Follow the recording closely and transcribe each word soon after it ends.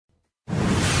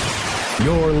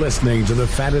You're listening to the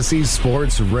Fantasy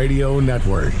Sports Radio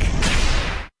Network.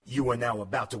 You are now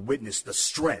about to witness the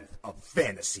strength of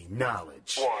fantasy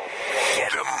knowledge.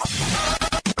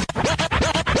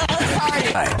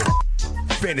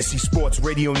 Fantasy Sports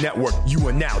Radio Network, you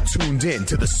are now tuned in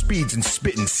to the Speeds and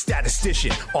Spittin'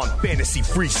 Statistician on Fantasy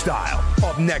Freestyle.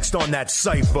 Up next on that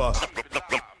cipher,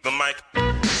 the mic.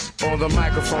 On the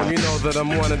microphone, you know that I'm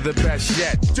one of the best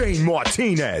yet. Dane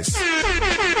Martinez.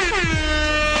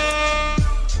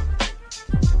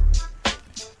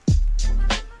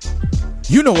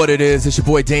 You know what it is. It's your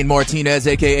boy Dane Martinez,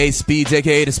 a.k.a. Speeds,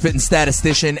 a.k.a. the Spittin'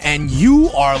 Statistician, and you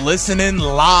are listening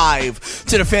live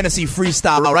to the Fantasy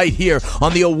Freestyle right here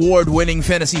on the award-winning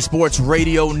Fantasy Sports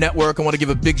Radio Network. I want to give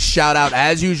a big shout-out,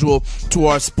 as usual, to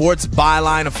our Sports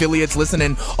Byline affiliates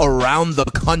listening around the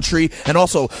country, and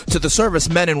also to the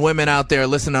servicemen and women out there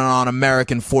listening on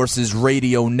American Forces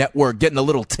Radio Network, getting a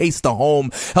little taste of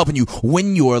home, helping you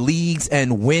win your leagues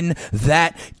and win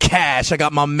that cash. I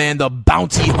got my man, the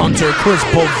bounty hunter, Chris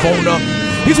Bovona.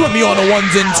 He's with me on the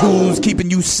ones and twos,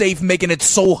 keeping you safe, making it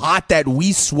so hot that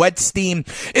we sweat steam.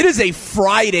 It is a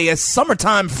Friday, a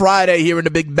summertime Friday here in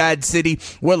the big bad city.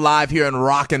 We're live here in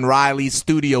Rockin' Riley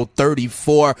Studio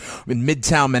 34 in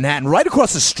Midtown Manhattan, right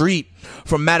across the street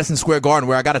from Madison Square Garden,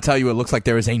 where I got to tell you, it looks like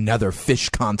there is another Fish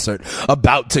concert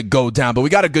about to go down. But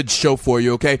we got a good show for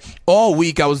you, okay? All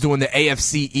week I was doing the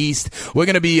AFC East. We're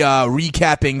going to be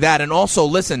recapping that. And also,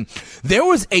 listen, there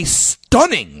was a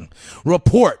stunning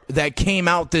report that came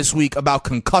out this week about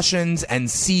concussions and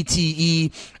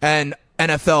CTE and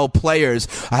NFL players.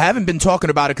 I haven't been talking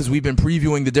about it because we've been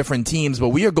previewing the different teams, but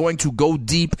we are going to go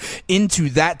deep into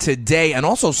that today, and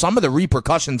also some of the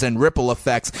repercussions and ripple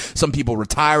effects, some people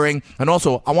retiring. And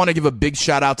also, I want to give a big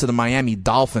shout out to the Miami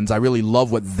Dolphins. I really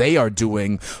love what they are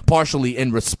doing, partially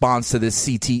in response to this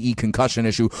CTE concussion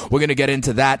issue. We're going to get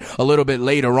into that a little bit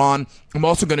later on. I'm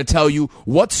also going to tell you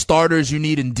what starters you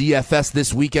need in DFS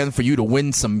this weekend for you to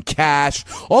win some cash.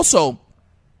 Also,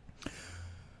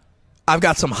 I've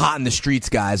got some hot in the streets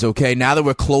guys, okay? Now that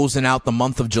we're closing out the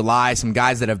month of July, some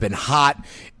guys that have been hot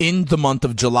in the month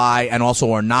of July and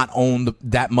also are not owned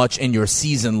that much in your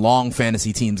season-long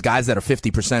fantasy teams, guys that are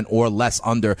 50% or less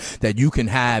under that you can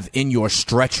have in your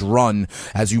stretch run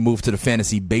as you move to the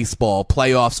fantasy baseball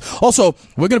playoffs. Also,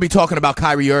 we're going to be talking about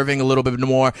Kyrie Irving a little bit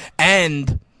more,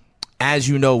 and as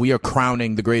you know, we are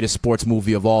crowning the greatest sports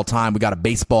movie of all time. We got a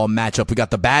baseball matchup. We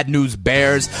got the Bad News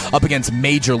Bears up against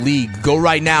Major League. Go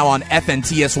right now on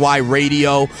FNTSY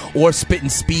Radio or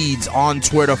Spittin' Speeds on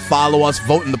Twitter. Follow us,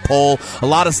 vote in the poll. A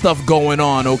lot of stuff going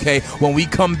on, okay? When we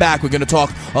come back, we're going to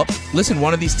talk. Listen,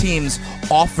 one of these teams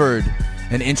offered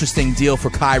an interesting deal for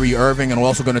Kyrie Irving, and we're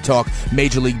also going to talk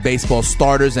Major League Baseball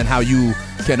starters and how you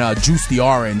can juice the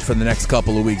orange for the next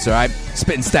couple of weeks, all right?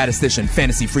 Spittin' Statistician,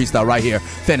 Fantasy Freestyle right here,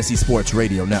 Fantasy Sports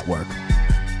Radio Network.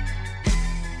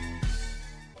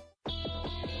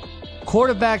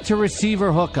 Quarterback to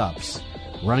receiver hookups,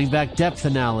 running back depth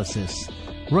analysis,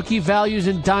 rookie values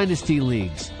in dynasty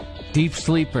leagues, deep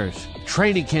sleepers,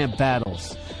 training camp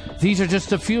battles. These are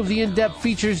just a few of the in-depth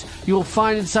features you will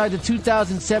find inside the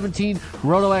 2017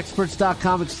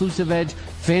 RotoExperts.com exclusive Edge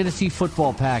Fantasy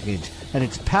Football Package. And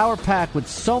it's power-packed with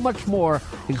so much more,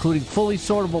 including fully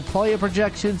sortable player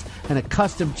projections and a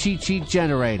custom cheat sheet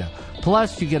generator.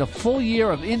 Plus, you get a full year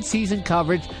of in-season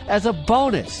coverage as a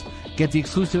bonus. Get the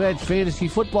exclusive Edge Fantasy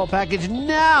Football Package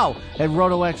now at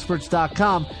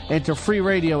RotoExperts.com. Enter free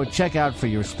radio at checkout for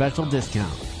your special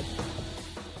discount.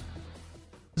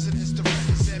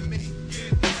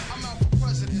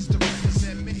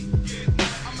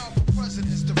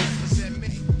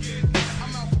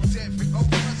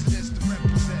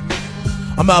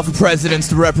 I'm out for presidents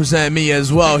to represent me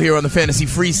as well here on the Fantasy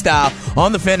Freestyle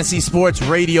on the Fantasy Sports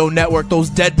Radio Network.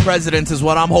 Those dead presidents is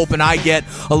what I'm hoping I get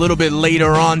a little bit later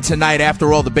on tonight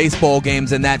after all the baseball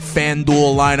games and that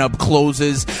FanDuel lineup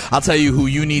closes. I'll tell you who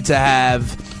you need to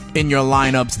have in your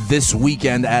lineups this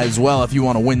weekend as well if you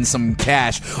want to win some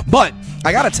cash. But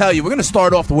I got to tell you, we're going to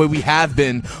start off the way we have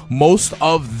been most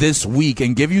of this week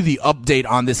and give you the update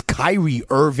on this Kyrie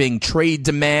Irving trade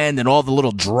demand and all the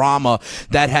little drama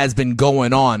that has been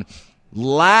going on.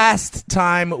 Last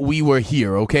time we were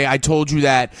here, okay, I told you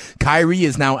that Kyrie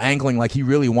is now angling like he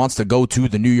really wants to go to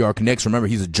the New York Knicks. Remember,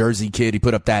 he's a Jersey kid. He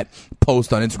put up that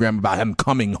post on Instagram about him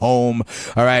coming home,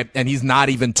 all right, and he's not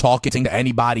even talking to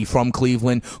anybody from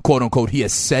Cleveland, quote unquote. He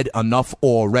has said enough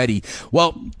already.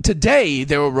 Well, today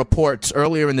there were reports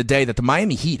earlier in the day that the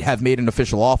Miami Heat have made an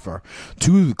official offer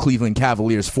to the Cleveland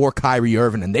Cavaliers for Kyrie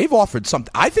Irving, and they've offered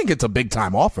something. I think it's a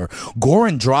big-time offer.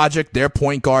 Goran Dragic, their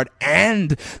point guard,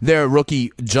 and their rookie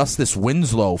rookie Justice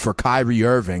Winslow for Kyrie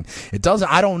Irving.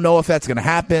 I don't know if that's going to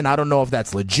happen. I don't know if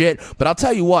that's legit, but I'll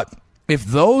tell you what. If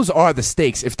those are the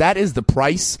stakes, if that is the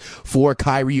price for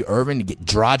Kyrie Irving to get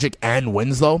Dragic and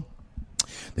Winslow,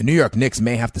 the New York Knicks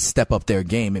may have to step up their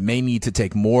game. It may need to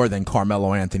take more than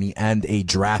Carmelo Anthony and a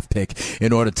draft pick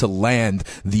in order to land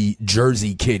the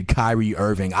Jersey kid, Kyrie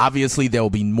Irving. Obviously, there will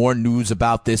be more news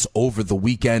about this over the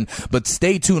weekend, but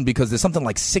stay tuned because there's something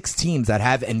like 6 teams that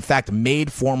have, in fact,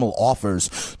 made formal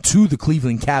offers to the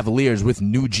Cleveland Cavaliers with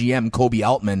new GM Kobe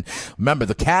Altman. Remember,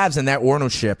 the Cavs and their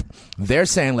ownership, they're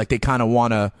saying like they kind of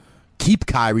want to keep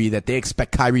Kyrie, that they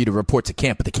expect Kyrie to report to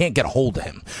camp, but they can't get a hold of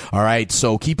him. All right,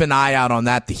 so keep an eye out on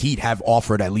that. The Heat have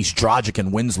offered at least Dragic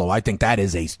and Winslow. I think that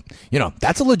is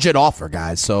that's a legit offer,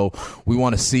 guys. So we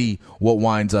want to see what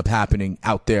winds up happening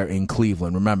out there in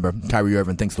Cleveland. Remember, Kyrie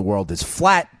Irving thinks the world is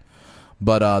flat,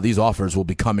 but these offers will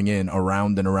be coming in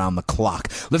around and around the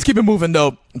clock. Let's keep it moving,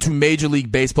 though, to Major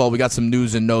League Baseball. We got some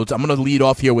news and notes. I'm going to lead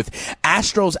off here with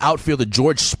Astros outfielder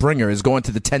George Springer is going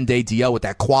to the 10-day DL with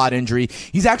that quad injury.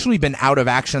 He's actually been out of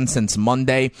action since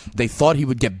Monday. They thought he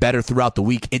would get better throughout the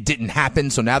week. It didn't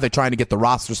happen, so now they're trying to get the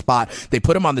roster spot. They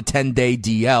put him on the 10-day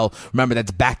DL. Remember,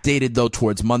 that's backdated, though,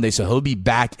 towards Monday, so he'll be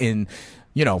back in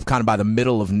kind of by the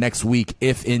middle of next week,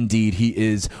 if indeed he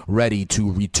is ready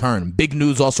to return. Big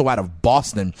news also out of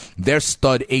Boston. Their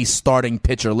stud ace starting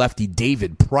pitcher, lefty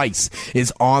David Price,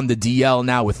 is on the DL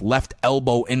now with left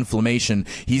elbow inflammation.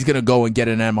 He's going to go and get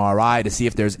an MRI to see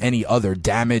if there's any other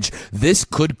damage. This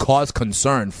could cause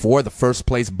concern for the first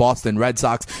place Boston Red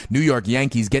Sox. New York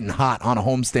Yankees getting hot on a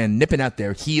homestand, nipping at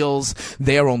their heels.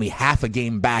 They are only half a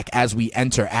game back as we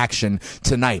enter action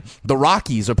tonight. The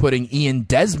Rockies are putting Ian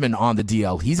Desmond on the DL.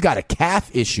 He's got a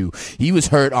calf issue. He was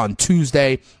hurt on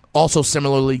Tuesday. Also,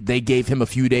 similarly, they gave him a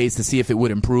few days to see if it would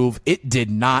improve. It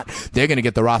did not. They're going to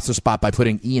get the roster spot by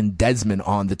putting Ian Desmond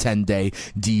on the 10-day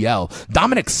DL.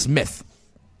 Dominic Smith,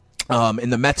 in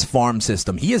the Mets farm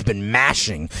system, he has been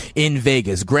mashing in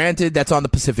Vegas. Granted, that's on the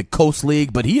Pacific Coast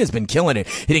League, but he has been killing it,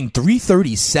 hitting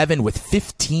 .337 with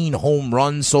 15 home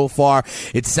runs so far.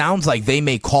 It sounds like they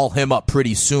may call him up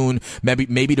pretty soon,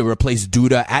 maybe to replace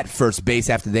Duda at first base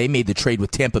after they made the trade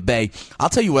with Tampa Bay. I'll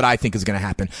tell you what I think is going to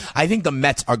happen. I think the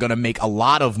Mets are going to make a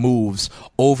lot of moves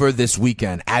over this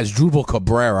weekend. Asdrubal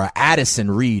Cabrera,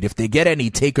 Addison Reed, if they get any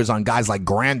takers on guys like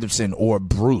Granderson or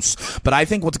Bruce. But I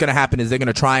think what's going to happen is they're going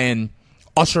to try and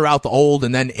usher out the old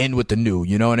and then in with the new.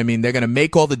 You know what I mean? They're going to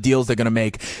make all the deals they're going to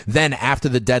make. Then after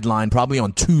the deadline, probably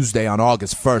on Tuesday, on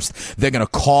August 1st, they're going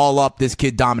to call up this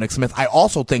kid Dominic Smith. I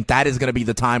also think that is going to be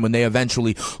the time when they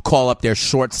eventually call up their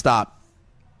shortstop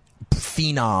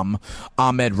phenom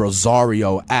Ahmed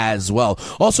Rosario as well.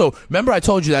 Also, remember I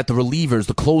told you that the relievers,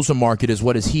 the closer market is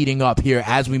what is heating up here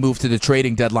as we move to the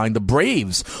trading deadline. The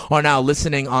Braves are now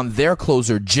listening on their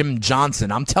closer, Jim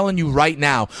Johnson. I'm telling you right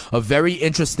now, a very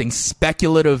interesting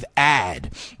speculative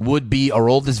ad would be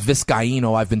Aroldis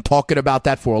Vizcaíno. I've been talking about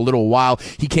that for a little while.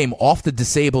 He came off the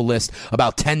disabled list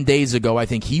about 10 days ago. I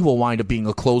think he will wind up being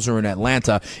a closer in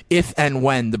Atlanta if and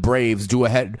when the Braves do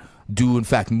in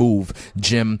fact move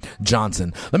Jim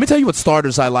Johnson. Let me tell you what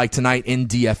starters I like tonight in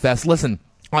DFS. Listen,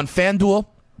 on FanDuel,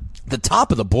 the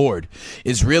top of the board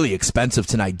is really expensive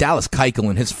tonight. Dallas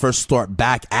Keuchel in his first start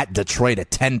back at Detroit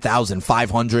at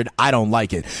 $10,500. I don't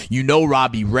like it. You know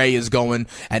Robbie Ray is going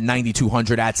at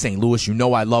 $9,200 at St. Louis. You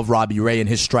know I love Robbie Ray and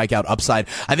his strikeout upside.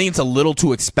 I think it's a little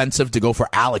too expensive to go for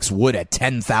Alex Wood at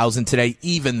 $10,000 today,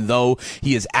 even though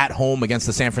he is at home against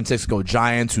the San Francisco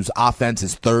Giants, whose offense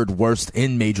is third worst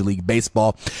in Major League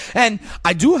Baseball. And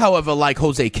I do, however, like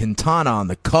Jose Quintana on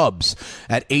the Cubs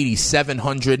at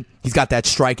 $8,700. He's got that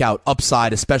strikeout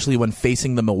upside, especially when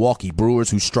facing the Milwaukee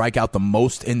Brewers, who strike out the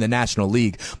most in the National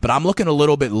League. But I'm looking a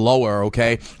little bit lower,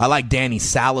 okay? I like Danny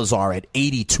Salazar at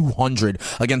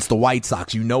 $8,200 against the White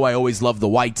Sox. You know I always love the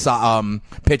White Sox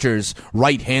pitchers,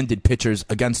 right-handed pitchers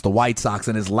against the White Sox.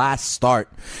 In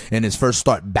his first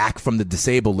start back from the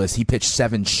disabled list, he pitched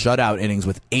 7 shutout innings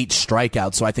with 8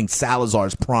 strikeouts. So I think Salazar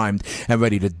is primed and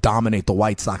ready to dominate the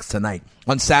White Sox tonight.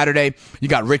 On Saturday, you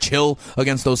got Rich Hill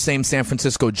against those same San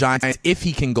Francisco Giants. If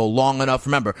he can go long enough,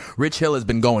 remember, Rich Hill has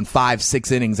been going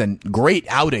 5-6 innings and great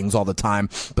outings all the time.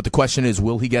 But the question is,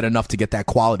 will he get enough to get that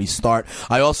quality start?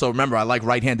 I like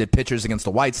right-handed pitchers against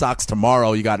the White Sox.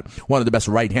 Tomorrow, you got one of the best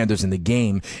right-handers in the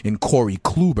game in Corey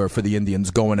Kluber for the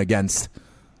Indians going against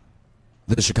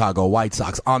the Chicago White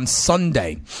Sox. On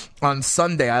Sunday,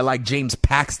 I like James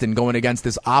Paxton going against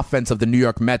this offense of the New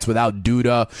York Mets without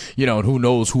Duda, and who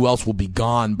knows who else will be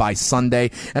gone by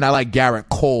Sunday. And I like Garrett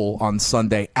Cole on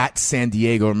Sunday at San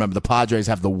Diego. Remember, the Padres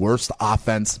have the worst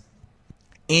offense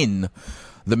in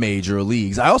the major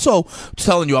leagues. I also was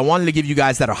telling you, I wanted to give you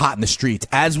guys that are hot in the streets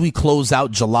as we close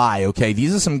out July. Okay,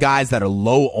 these are some guys that are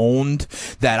low owned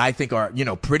that I think are, you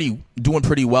know, doing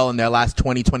pretty well in their last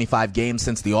 20-25 games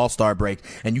since the All-Star break,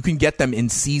 and you can get them in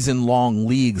season long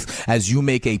leagues as you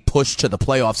make a push to the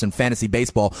playoffs in fantasy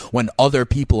baseball when other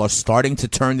people are starting to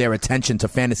turn their attention to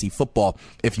fantasy football.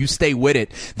 If you stay with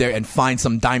it there and find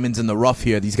some diamonds in the rough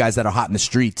here, these guys that are hot in the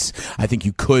streets, I think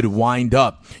you could wind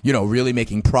up, you know, really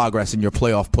making progress in your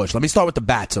playoff push. Let me start with the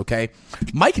bats, okay?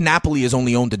 Mike Napoli is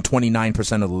only owned in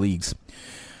 29% of the leagues.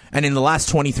 And in the last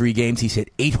 23 games, he's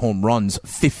hit 8 home runs,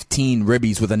 15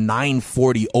 ribbies with a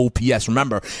 940 OPS.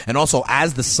 Remember, and also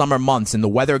as the summer months and the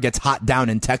weather gets hot down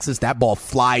in Texas, that ball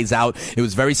flies out. It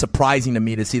was very surprising to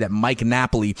me to see that Mike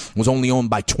Napoli was only owned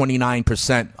by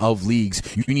 29% of leagues.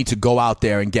 You need to go out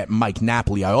there and get Mike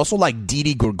Napoli. I also like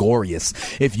Didi Gregorius.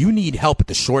 If you need help at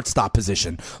the shortstop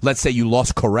position, let's say you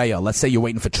lost Correa. Let's say you're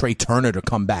waiting for Trey Turner to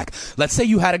come back. Let's say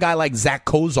you had a guy like Zach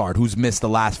Cozart who's missed the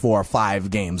last 4 or 5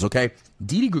 games, okay?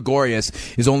 Didi Gregorius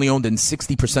is only owned in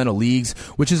 60% of leagues,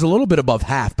 which is a little bit above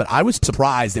half, but I was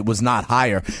surprised it was not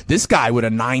higher. This guy with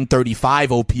a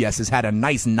 935 OPS has had a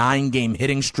nice 9-game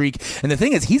hitting streak. And the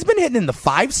thing is, he's been hitting in the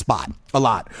 5 spot a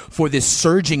lot for this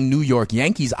surging New York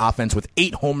Yankees offense with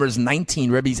 8 homers,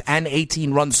 19 ribbies, and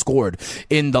 18 runs scored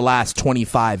in the last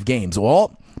 25 games.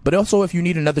 Well, but also if you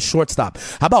need another shortstop,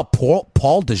 how about Paul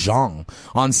DeJong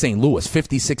on St. Louis,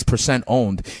 56%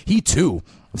 owned. He too,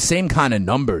 same kind of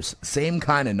numbers,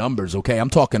 okay? I'm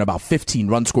talking about 15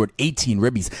 runs scored, 18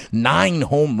 ribbies, 9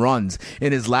 home runs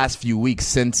in his last few weeks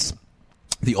since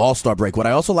the All-Star break. What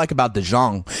I also like about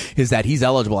DeJong is that he's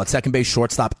eligible at second base,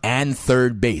 shortstop, and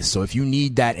third base. So if you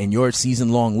need that in your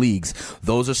season-long leagues,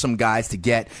 those are some guys to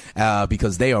get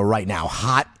because they are right now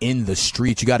hot in the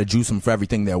streets. You got to juice them for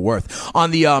everything they're worth.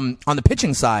 On the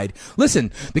pitching side,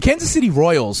 listen, the Kansas City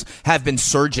Royals have been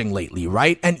surging lately,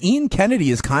 right? And Ian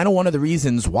Kennedy is kind of one of the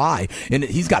reasons why. And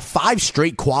he's got 5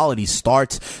 straight quality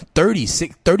starts, 33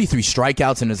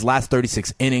 strikeouts in his last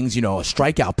 36 innings, you know, a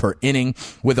strikeout per inning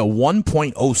with a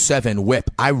 1.07 whip.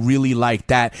 I really like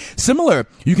that. Similar,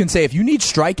 you can say if you need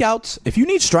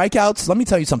strikeouts, let me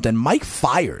tell you something. Mike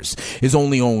Fiers is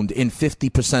only owned in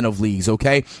 50% of leagues,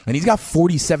 okay? And he's got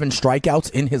 47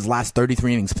 strikeouts in his last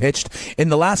 33 innings pitched. In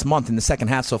the last month, in the second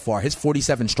half so far, his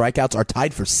 47 strikeouts are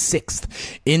tied for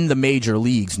 6th in the major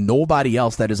leagues. Nobody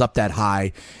else that is up that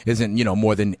high isn't, you know,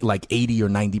 more than like 80 or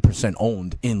 90%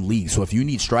 owned in leagues. So if you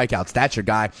need strikeouts, that's your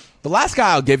guy. The last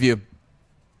guy I'll give you,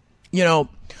 you know,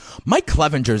 Mike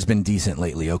Clevenger's been decent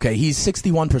lately, okay? He's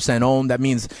 61% owned. That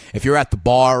means if you're at the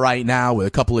bar right now with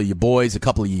a couple of your boys, a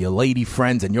couple of your lady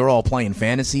friends, and you're all playing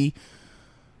fantasy,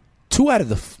 2 out of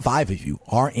the 5 of you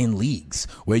are in leagues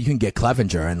where you can get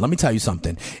Clevenger. And let me tell you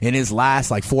something. In his last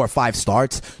 4 or 5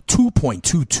 starts,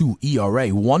 2.22 ERA,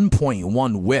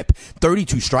 1.1 whip,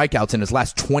 32 strikeouts in his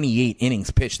last 28 innings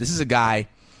pitched. This is a guy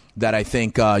that I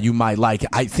think you might like.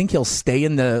 I think he'll stay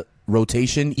in the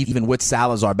rotation even with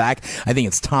Salazar back. I think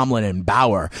it's Tomlin and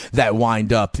Bauer that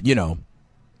wind up, you know,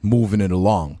 moving it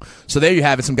along. So there you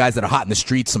have it, some guys that are hot in the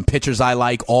streets, some pitchers I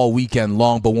like all weekend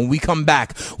long. But when we come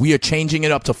back, we are changing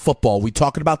it up to football. We're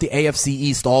talking about the AFC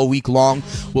East all week long.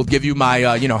 We'll give you my,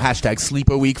 hashtag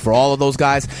sleeper week for all of those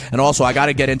guys. And also, I got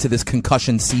to get into this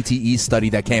concussion CTE study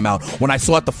that came out. When I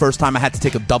saw it the first time, I had to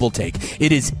take a double take.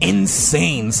 It is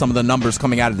insane, some of the numbers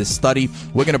coming out of this study.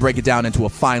 We're going to break it down into a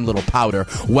fine little powder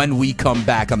when we come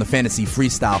back on the Fantasy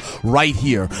Freestyle right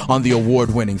here on the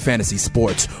award-winning Fantasy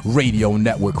Sports Radio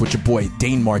Network with your boy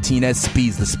Dane Martinez,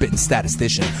 Speeds the Spittin'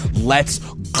 Statistician. Let's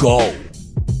go.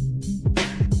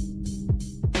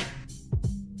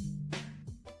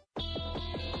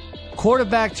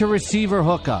 Quarterback to receiver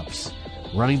hookups,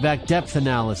 running back depth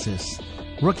analysis,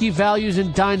 rookie values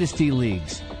in dynasty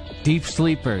leagues, deep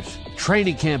sleepers,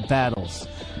 training camp battles.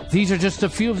 These are just a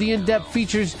few of the in-depth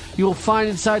features you will find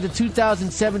inside the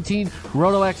 2017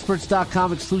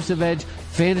 RotoExperts.com exclusive Edge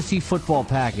Fantasy Football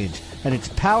Package. And it's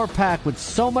power-packed with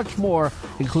so much more,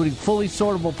 including fully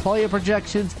sortable player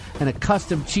projections and a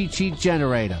custom cheat sheet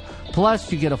generator.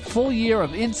 Plus, you get a full year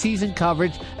of in-season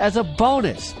coverage as a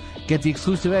bonus. Get the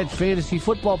exclusive Edge Fantasy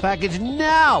Football Package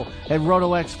now at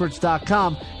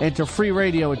RotoExperts.com. Enter free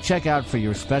radio at checkout for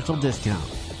your special discount.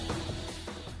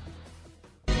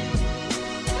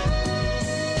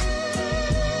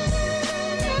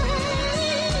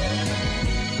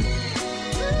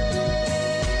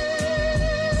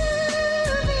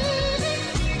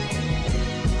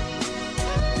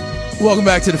 Welcome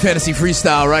back to the Fantasy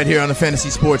Freestyle right here on the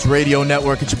Fantasy Sports Radio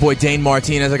Network. It's your boy Dane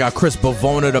Martinez. I got Chris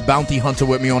Bavona, the bounty hunter,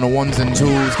 with me on the ones and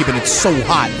twos, keeping it so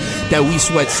hot that we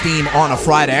sweat steam on a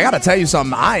Friday. I got to tell you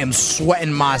something. I am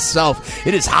sweating myself.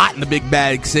 It is hot in the big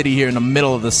bag city here in the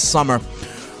middle of the summer.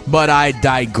 But I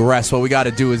digress. What we got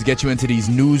to do is get you into these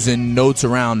news and notes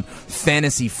around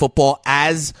fantasy football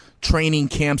as training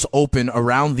camps open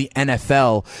around the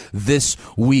NFL this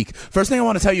week. First thing I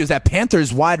want to tell you is that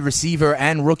Panthers wide receiver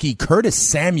and rookie Curtis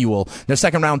Samuel, their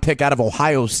second-round pick out of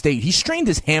Ohio State, he strained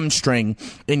his hamstring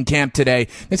in camp today.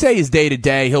 They say he's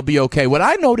day-to-day. He'll be okay. What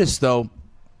I noticed, though,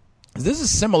 is this is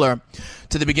similar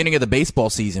to the beginning of the baseball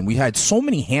season. We had so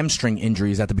many hamstring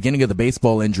injuries at the beginning of the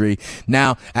baseball injury.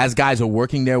 Now, as guys are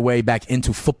working their way back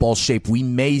into football shape, we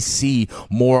may see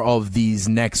more of these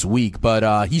next week.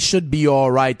 But he should be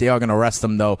all right. They are going to rest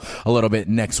him, though, a little bit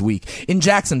next week. In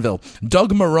Jacksonville,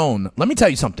 Doug Marrone, let me tell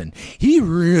you something. He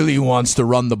really wants to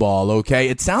run the ball, okay?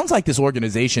 It sounds like this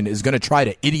organization is going to try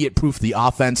to idiot-proof the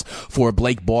offense for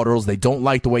Blake Bortles. They don't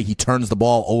like the way he turns the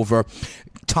ball over.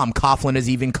 Tom Coughlin has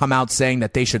even come out saying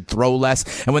that they should throw less.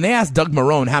 And when they asked Doug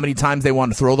Marrone how many times they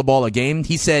want to throw the ball a game,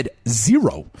 he said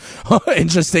 0.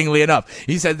 Interestingly enough,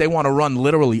 he said they want to run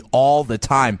literally all the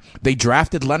time. They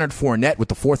drafted Leonard Fournette with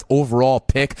the 4th overall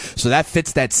pick, so that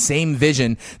fits that same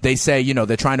vision. They say, you know,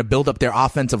 they're trying to build up their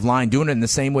offensive line, doing it in the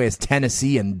same way as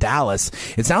Tennessee and Dallas.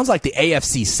 It sounds like the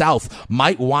AFC South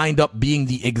might wind up being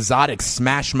the exotic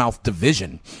smash mouth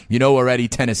division. You know already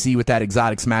Tennessee with that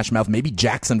exotic smash mouth. Maybe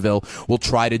Jacksonville will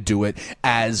try to do it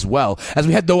as well. As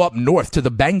we head though up north to the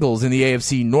Bengals in the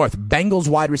AFC North, Bengals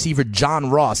wide receiver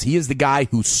John Ross, he is the guy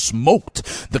who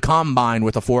smoked the combine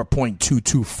with a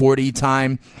 4.22 40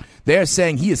 time. They're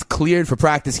saying he is cleared for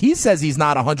practice. He says he's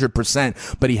not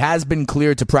 100%, but he has been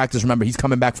cleared to practice. Remember, he's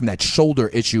coming back from that shoulder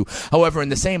issue. However, in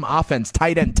the same offense,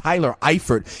 tight end Tyler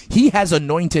Eifert, he has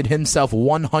anointed himself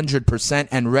 100%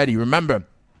 and ready. Remember,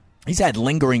 he's had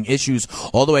lingering issues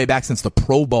all the way back since the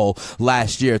Pro Bowl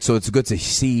last year, so it's good to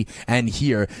see and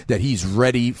hear that he's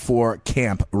ready for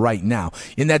camp right now.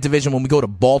 In that division, when we go to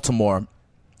Baltimore,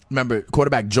 remember,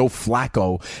 quarterback Joe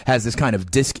Flacco has this kind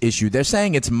of disc issue. They're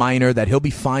saying it's minor, that he'll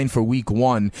be fine for week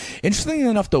 1. Interestingly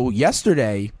enough, though,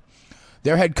 yesterday,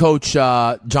 their head coach,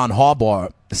 John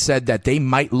Harbaugh, said that they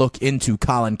might look into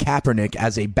Colin Kaepernick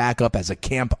as a backup, as a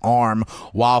camp arm,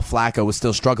 while Flacco was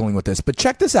still struggling with this. But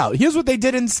check this out. Here's what they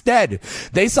did instead.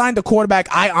 They signed a quarterback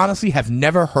I honestly have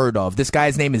never heard of. This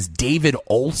guy's name is David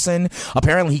Olson.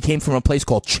 Apparently, he came from a place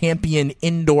called Champion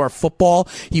Indoor Football.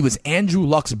 He was Andrew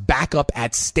Luck's backup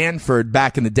at Stanford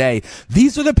back in the day.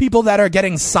 These are the people that are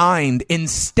getting signed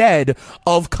instead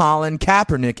of Colin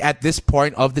Kaepernick at this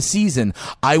point of the season.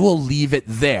 I will leave it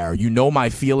there. You know my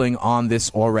feeling on this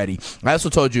already. I also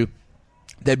told you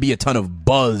there'd be a ton of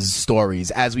buzz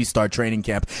stories as we start training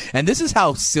camp. And this is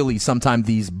how silly sometimes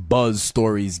these buzz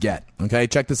stories get. Okay,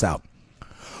 check this out.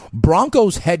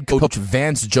 Broncos head coach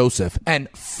Vance Joseph and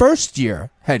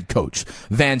first-year head coach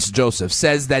Vance Joseph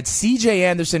says that C.J.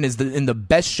 Anderson is in the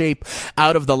best shape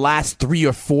out of the last 3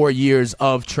 or 4 years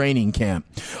of training camp.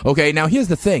 Okay, now here's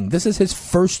the thing. This is his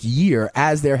first year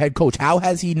as their head coach. How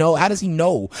does he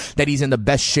know that he's in the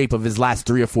best shape of his last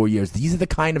 3 or 4 years? These are the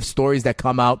kind of stories that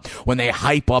come out when they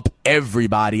hype up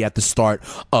everybody at the start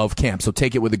of camp. So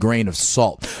take it with a grain of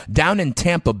salt. Down in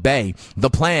Tampa Bay,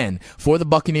 the plan for the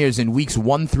Buccaneers in weeks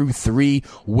 1 through 3,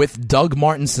 with Doug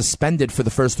Martin suspended for the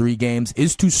first 3 games,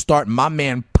 is to start my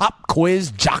man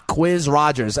Jacquizz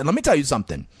Rodgers. And let me tell you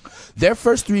something. Their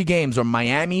first 3 games are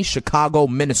Miami, Chicago,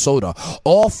 Minnesota.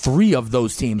 All 3 of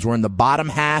those teams were in the bottom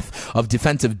half of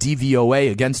defensive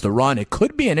DVOA against the run. It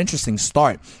could be an interesting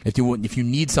start if you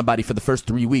need somebody for the first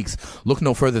 3 weeks. Look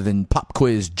no further than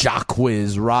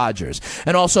Jacquizz Rodgers.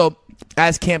 And also,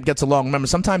 as camp gets along, remember,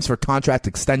 sometimes for contract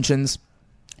extensions,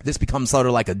 this becomes sort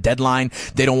of like a deadline.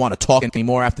 They don't want to talk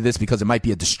anymore after this because it might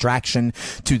be a distraction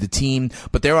to the team.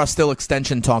 But there are still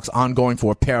extension talks ongoing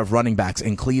for a pair of running backs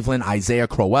in Cleveland, Isaiah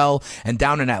Crowell, and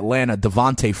down in Atlanta,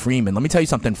 Devontae Freeman. Let me tell you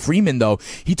something. Freeman, though,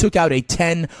 he took out a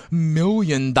 $10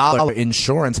 million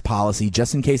insurance policy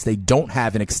just in case they don't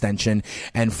have an extension,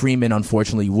 and Freeman,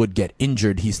 unfortunately, would get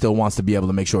injured. He still wants to be able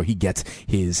to make sure he gets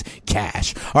his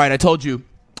cash. All right, I told you,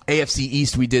 AFC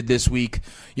East we did this week.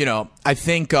 You know, I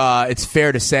think it's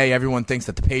fair to say everyone thinks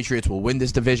that the Patriots will win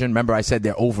this division. Remember, I said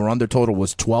their over-under total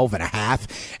was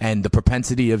 12.5, and the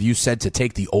propensity of you said to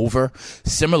take the over.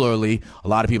 Similarly, a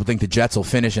lot of people think the Jets will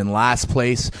finish in last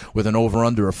place with an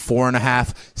over-under of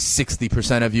 4.5.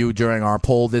 60% of you during our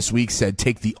poll this week said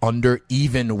take the under,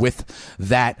 even with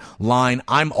that line.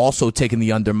 I'm also taking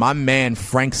the under. My man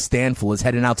Frank Stanfield is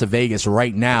heading out to Vegas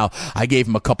right now. I gave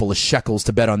him a couple of shekels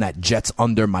to bet on that Jets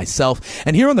under myself.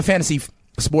 And here on the Fantasy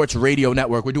Sports Radio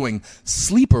Network, we're doing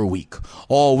Sleeper Week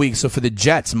all week. So for the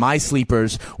Jets, my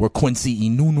sleepers were Quincy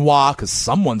Enunwa, because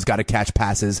someone's got to catch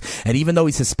passes. And even though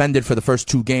he's suspended for the first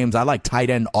 2 games, I like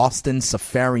tight end Austin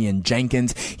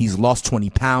Seferian-Jenkins. He's lost 20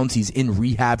 pounds. He's in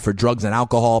rehab for drugs and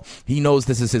alcohol. He knows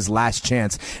this is his last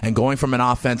chance. And going from an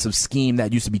offensive scheme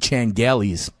that used to be Chan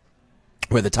Gailey's,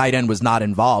 where the tight end was not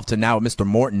involved, to now Mr.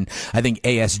 Morton, I think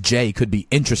ASJ could be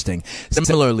interesting.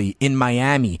 Similarly, in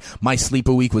Miami, my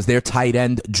sleeper week was their tight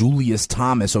end, Julius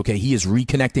Thomas. Okay, he is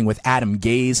reconnecting with Adam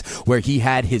Gase, where he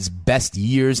had his best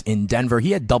years in Denver.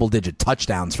 He had double-digit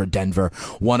touchdowns for Denver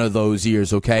one of those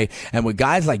years, okay? And with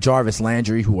guys like Jarvis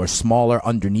Landry, who are smaller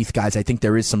underneath guys, I think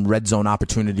there is some red zone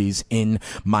opportunities in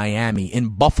Miami. In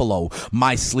Buffalo,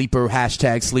 my sleeper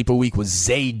week was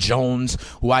Zay Jones,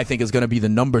 who I think is going to be the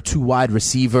number 2 wide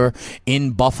receiver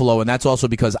in Buffalo, and that's also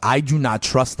because I do not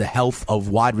trust the health of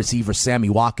wide receiver Sammy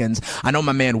Watkins. I know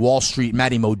my man Wall Street,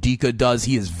 Matty Modica, does.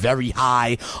 He is very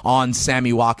high on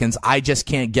Sammy Watkins. I just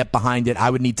can't get behind it. I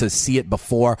would need to see it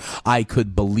before I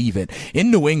could believe it.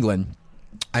 In New England,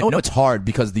 I know it's hard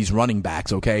because these running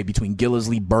backs, okay, between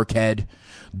Gillislee, Burkhead,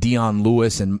 Dion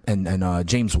Lewis, and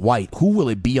James White, who will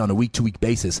it be on a week-to-week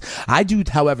basis? I do,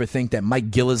 however, think that Mike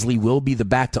Gillislee will be the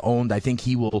back to own. I think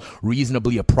he will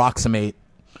reasonably approximate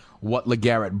what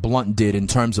LeGarrette Blount did in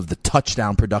terms of the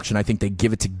touchdown production. I think they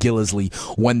give it to Gillislee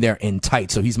when they're in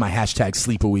tight. So he's my hashtag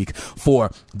sleeper week for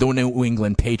the New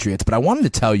England Patriots. But I wanted to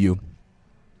tell you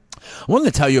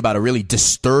about a really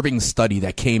disturbing study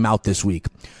that came out this week.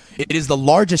 It is the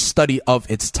largest study of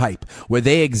its type, where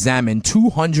they examined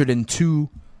 202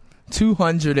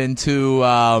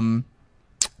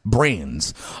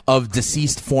 brains of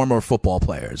deceased former football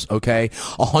players, okay?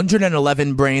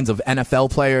 111 brains of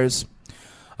NFL players.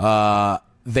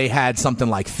 They had something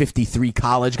like 53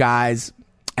 college guys,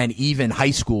 and even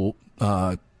high school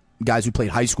guys who played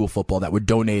high school football that were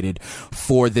donated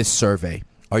for this survey.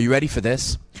 Are you ready for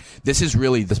this? This is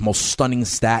really the most stunning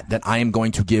stat that I am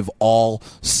going to give all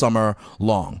summer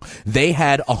long. They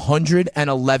had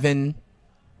 111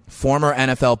 former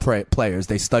NFL players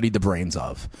they studied the brains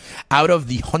of. Out of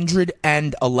the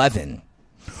 111,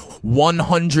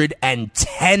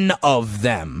 110 of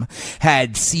them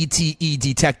had CTE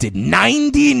detected.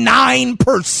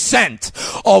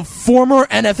 99% of former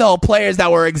NFL players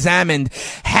that were examined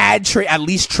had at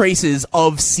least traces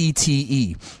of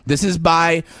CTE. This is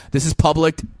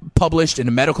published in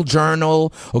a medical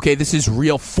journal. Okay, this is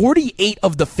real. 48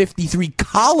 of the 53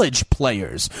 college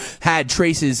players had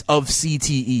traces of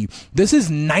CTE. This is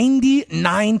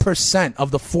 99% of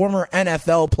the former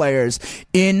NFL players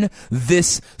in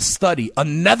this study.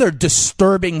 Another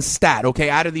disturbing stat, okay,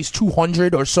 out of these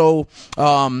 200 or so,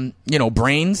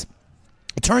 brains,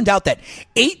 it turned out that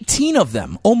 18 of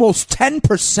them, almost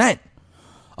 10%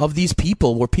 of these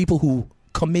people were people who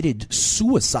committed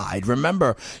suicide.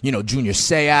 Remember, Junior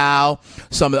Seau,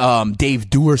 some Dave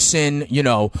Duerson,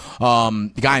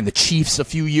 the guy in the Chiefs a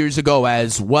few years ago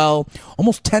as well.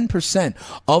 Almost 10%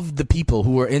 of the people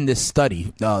who were in this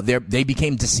study, they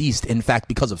became deceased, in fact,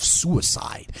 because of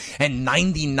suicide. And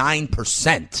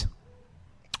 99%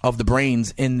 of the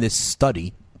brains in this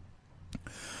study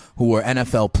who were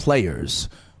NFL players,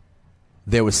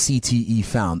 there was CTE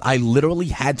found. I literally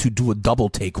had to do a double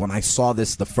take when I saw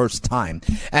this the first time.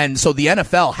 And so the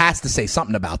NFL has to say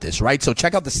something about this, right? So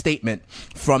check out the statement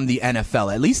from the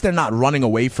NFL. At least they're not running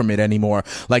away from it anymore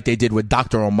like they did with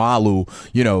Dr. Omalu,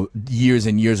 years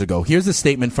and years ago. Here's the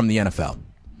statement from the NFL.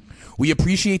 We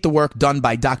appreciate the work done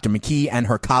by Dr. McKee and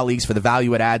her colleagues for the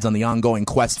value it adds on the ongoing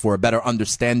quest for a better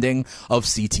understanding of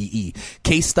CTE.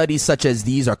 Case studies such as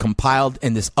these are compiled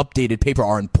in this updated paper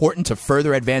are important to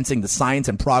further advancing the science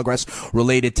and progress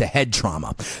related to head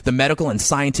trauma. The medical and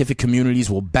scientific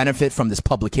communities will benefit from this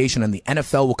publication, and the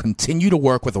NFL will continue to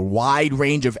work with a wide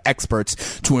range of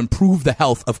experts to improve the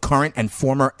health of current and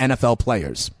former NFL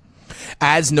players.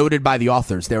 As noted by the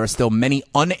authors, there are still many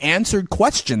unanswered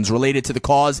questions related to the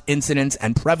cause, incidence,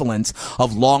 and prevalence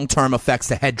of long-term effects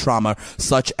to head trauma,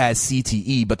 such as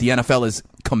CTE, but the NFL is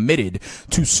committed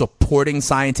to supporting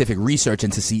scientific research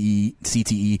into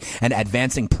CTE and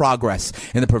advancing progress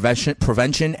in the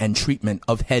prevention and treatment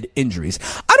of head injuries.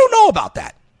 I don't know about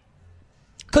that.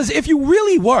 Because if you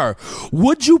really were,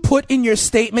 would you put in your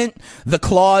statement the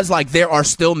clause like there are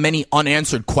still many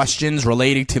unanswered questions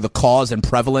relating to the cause and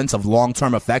prevalence of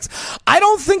long-term effects? I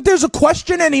don't think there's a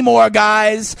question anymore,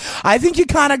 guys. I think you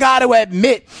kind of got to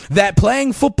admit that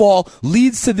playing football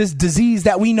leads to this disease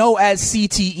that we know as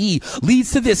CTE,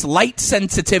 leads to this light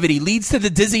sensitivity, leads to the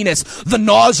dizziness, the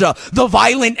nausea, the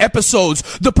violent episodes,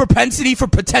 the propensity for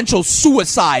potential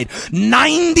suicide.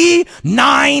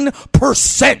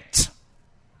 99%.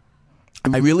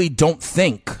 I really don't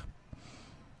think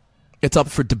it's up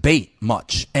for debate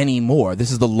much anymore.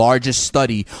 This is the largest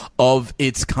study of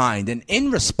its kind. And in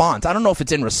response, I don't know if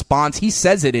it's in response, he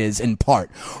says it is in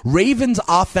part. Ravens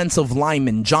offensive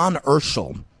lineman John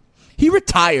Urschel, he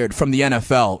retired from the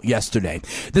NFL yesterday.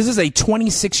 This is a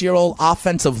 26-year-old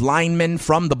offensive lineman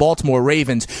from the Baltimore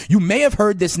Ravens. You may have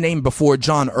heard this name before,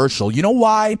 John Urschel. You know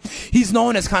why? He's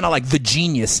known as kind of like the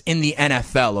genius in the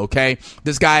NFL, okay?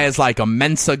 This guy is like a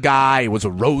Mensa guy. He was a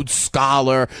Rhodes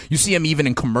Scholar. You see him even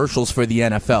in commercials for the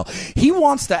NFL. He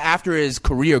wants to, after his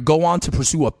career, go on to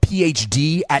pursue a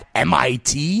PhD at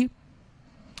MIT.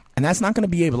 And that's not going to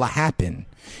be able to happen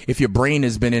if your brain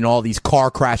has been in all these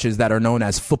car crashes that are known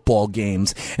as football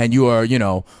games and you are,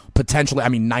 potentially,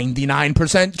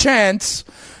 99% chance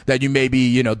that you may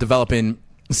be, developing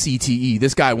CTE.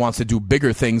 This guy wants to do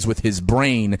bigger things with his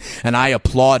brain, and I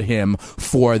applaud him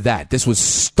for that. This was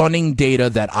stunning data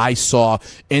that I saw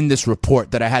in this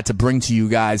report that I had to bring to you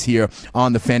guys here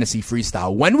on the Fantasy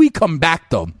Freestyle. When we come back,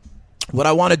 though, what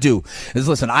I want to do is,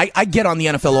 listen, I get on the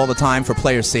NFL all the time for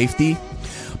player safety,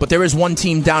 but there is one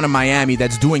team down in Miami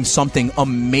that's doing something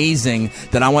amazing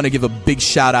that I want to give a big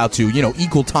shout out to.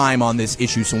 Equal time on this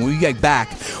issue. So when we get back,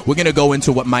 we're going to go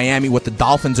into what the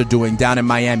Dolphins are doing down in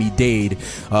Miami-Dade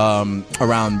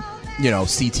around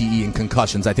CTE and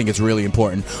concussions. I think it's really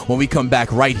important. When we come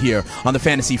back right here on the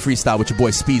Fantasy Freestyle with your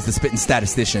boy Speeds, the Spittin'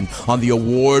 Statistician, on the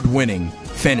award-winning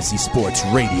Fantasy Sports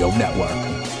Radio Network.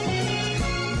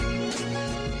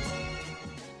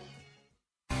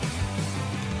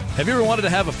 Have you ever wanted to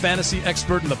have a fantasy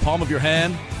expert in the palm of your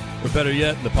hand? Or better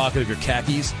yet, in the pocket of your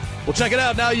khakis? Well, check it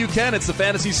out. Now you can. It's the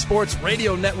Fantasy Sports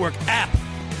Radio Network app.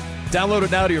 Download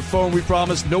it now to your phone. We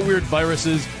promise no weird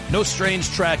viruses, no strange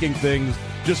tracking things.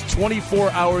 Just 24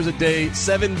 hours a day,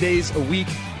 7 days a week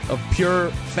of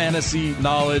pure fantasy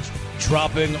knowledge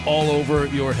dropping all over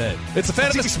your head. It's the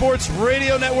Fantasy Sports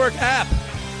Radio Network app.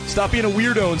 Stop being a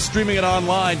weirdo and streaming it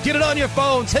online. Get it on your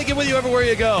phone. Take it with you everywhere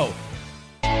you go.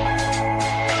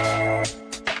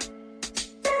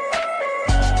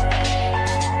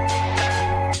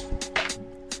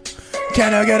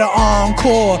 Can I get an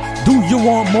encore? Do you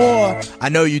want more? I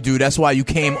know you do. That's why you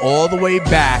came all the way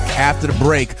back after the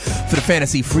break for the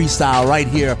Fantasy Freestyle right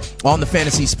here on the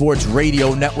Fantasy Sports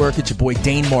Radio Network. It's your boy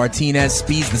Dane Martinez,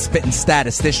 Speeds the Spittin'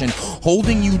 Statistician,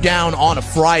 holding you down on a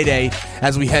Friday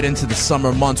as we head into the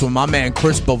summer months with my man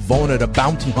Chris Bavona, the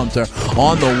bounty hunter,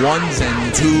 on the ones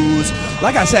and twos.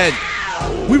 Like I said,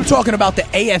 we were talking about the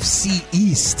AFC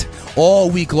East all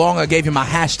week long. I gave you my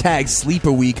hashtag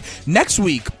sleeper week. Next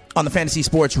week, on the Fantasy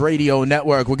Sports Radio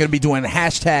Network, we're going to be doing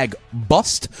hashtag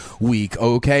Bust Week,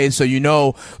 okay? So you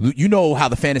know how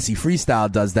the Fantasy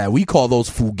Freestyle does that. We call those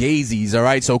fugazis, all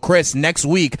right? So, Chris, next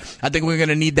week, I think we're going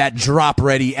to need that drop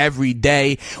ready every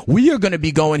day. We are going to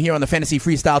be going here on the Fantasy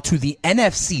Freestyle to the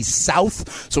NFC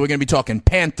South. So we're going to be talking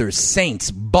Panthers,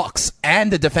 Saints, Bucks,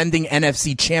 and the defending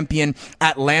NFC champion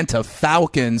Atlanta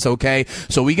Falcons, okay?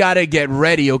 So we got to get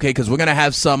ready, okay? Because we're going to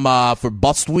have some, for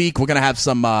Bust Week, we're going to have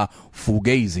some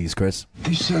fugazis, Chris.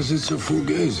 He says it's a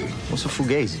fugazi. What's a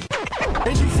fugazi?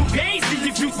 It's a fugazi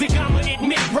if you think I'm gonna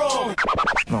admit wrong.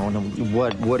 No,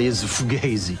 what is a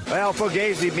fugazi? Well,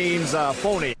 fugazi means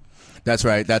phony. That's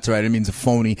right. It means a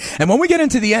phony. And when we get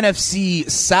into the NFC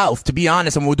South, to be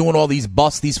honest, and we're doing all these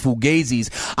busts, these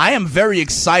fugazis, I am very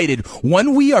excited.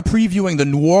 When we are previewing the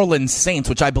New Orleans Saints,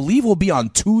 which I believe will be on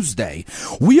Tuesday,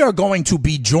 we are going to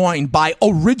be joined by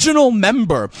original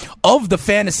member of the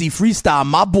Fantasy Freestyle,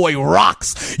 my boy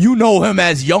Rocks. You know him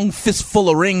as Young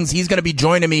Fistful of Rings. He's going to be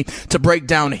joining me to break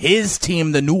down his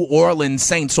team, the New Orleans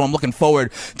Saints. So I'm looking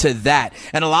forward to that.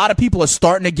 And a lot of people are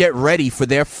starting to get ready for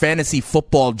their fantasy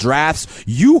football draft.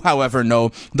 You, however,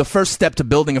 know the first step to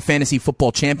building a fantasy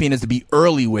football champion is to be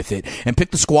early with it and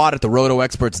pick the squad at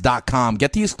therotoexperts.com.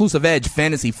 Get the exclusive Edge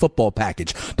fantasy football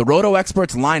package. The Roto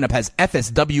Experts lineup has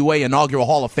FSWA inaugural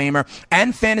Hall of Famer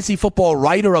and fantasy football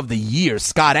writer of the year,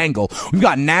 Scott Engel. We've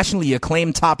got nationally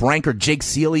acclaimed top ranker Jake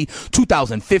Seeley,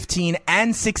 2015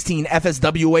 and 16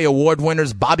 FSWA award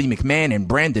winners Bobby McMahon and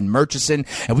Brandon Murchison.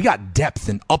 And we got depth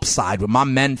and upside with my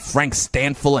men Frank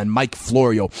Stanfill and Mike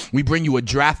Florio. We bring you a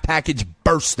draft pack package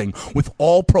bursting with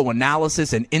all-pro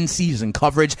analysis and in-season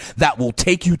coverage that will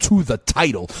take you to the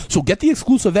title. So get the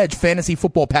exclusive Edge fantasy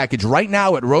football package right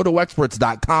now at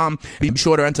rotoexperts.com. Be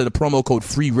sure to enter the promo code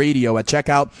FREERADIO at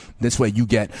checkout. This way you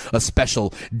get a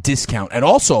special discount. And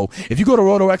also, if you go to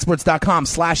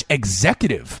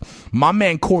rotoexperts.com/executive, my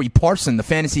man Corey Parson, the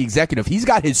fantasy executive, he's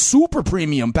got his super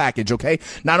premium package, okay?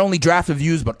 Not only draft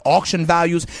reviews, but auction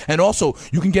values. And also,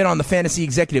 you can get on the fantasy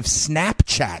executive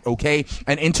Snapchat, okay?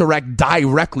 And interact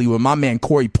directly with my man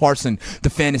Corey Parson, the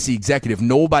fantasy executive.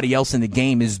 Nobody else in the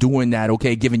game is doing that,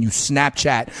 okay? Giving you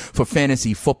Snapchat for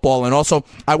fantasy football. And also,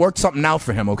 I worked something out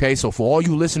for him, okay? So for all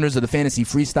you listeners of the Fantasy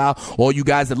Freestyle, all you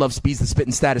guys that love Speeds the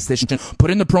Spittin' Statistician, put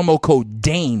in the promo code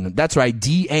DANE. That's right,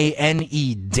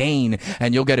 D-A-N-E, DANE,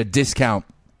 and you'll get a discount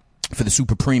for the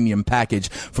super premium package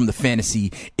from the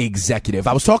fantasy executive.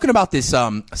 I was talking about this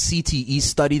CTE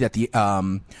study that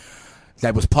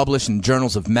that was published in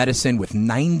Journals of Medicine with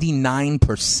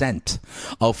 99%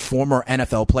 of former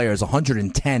NFL players,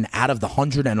 110 out of the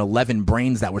 111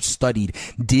 brains that were studied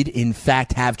did in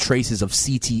fact have traces of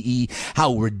CTE.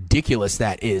 How ridiculous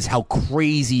that is, how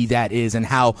crazy that is, and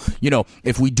how,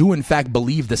 if we do in fact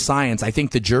believe the science, I think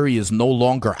the jury is no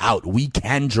longer out. We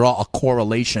can draw a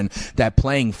correlation that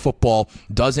playing football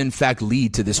does in fact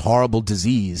lead to this horrible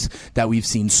disease that we've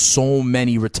seen so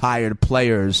many retired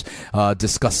players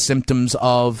discuss symptoms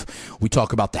of. We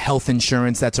talk about the health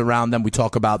insurance that's around them. We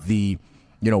talk about the,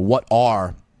 what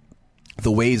are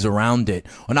the ways around it,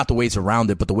 or not the ways around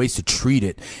it, but the ways to treat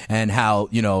it, and how,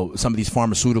 some of these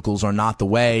pharmaceuticals are not the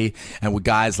way. And with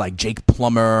guys like Jake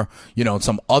Plummer, and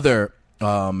some other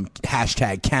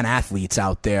hashtag can athletes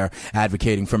out there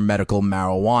advocating for medical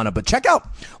marijuana. But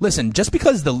listen, just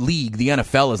because the league, the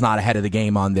NFL, is not ahead of the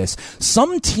game on this,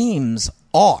 some teams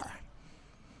are.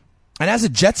 And as a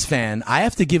Jets fan, I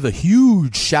have to give a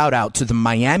huge shout out to the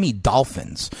Miami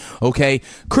Dolphins. Okay,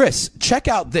 Chris, check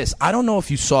out this. I don't know if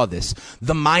you saw this.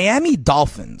 The Miami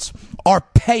Dolphins are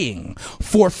paying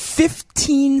for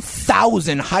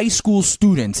 15,000 high school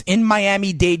students in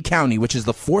Miami-Dade County, which is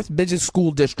the fourth biggest school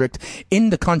district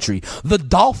in the country. The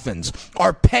Dolphins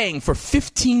are paying for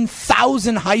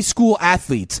 15,000 high school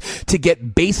athletes to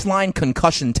get baseline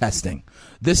concussion testing.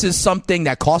 This is something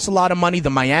that costs a lot of money.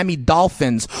 The Miami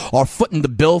Dolphins are footing the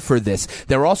bill for this.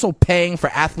 They're also paying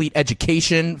for athlete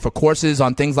education, for courses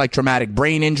on things like traumatic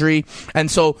brain injury.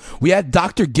 And so we had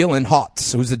Dr. Gillen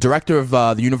Hotz, who's the director of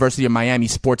the University of Miami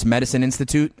Sports Medicine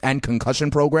Institute and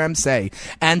Concussion Program, say,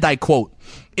 and I quote,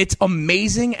 "It's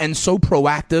amazing and so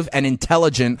proactive and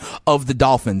intelligent of the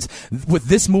Dolphins. With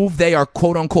this move, they are,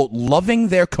 quote unquote, loving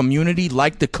their community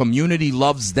like the community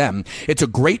loves them. It's a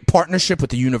great partnership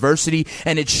with the university,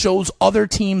 and it shows other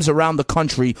teams around the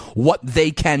country what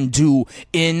they can do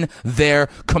in their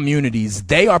communities.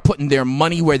 They are putting their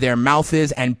money where their mouth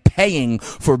is and paying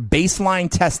for baseline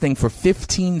testing for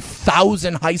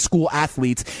 15,000 high school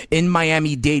athletes in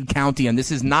Miami-Dade County. And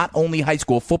this is not only high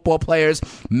school football players,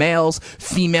 males,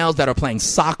 females that are playing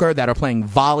soccer, that are playing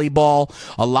volleyball,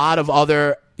 a lot of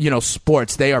other,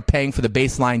 sports. They are paying for the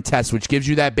baseline test, which gives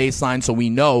you that baseline so we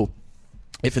know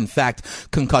if in fact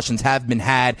concussions have been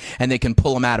had and they can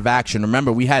pull them out of action.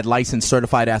 Remember, we had licensed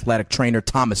certified athletic trainer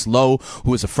Thomas Lowe,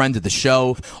 who is a friend of the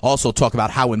show, also talk about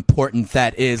how important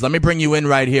that is. Let me bring you in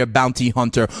right here, Bounty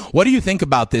Hunter. What do you think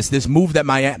about this move that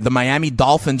the Miami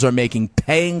Dolphins are making,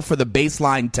 paying for the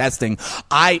baseline testing?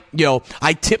 I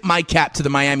tip my cap to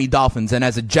the Miami Dolphins, and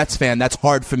as a Jets fan, that's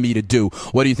hard for me to do.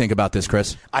 What do you think about this,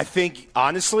 Chris? I think,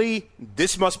 honestly,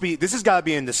 this has got to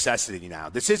be a necessity now.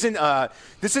 This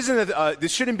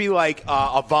shouldn't be like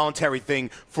a voluntary thing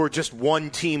for just one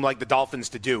team like the Dolphins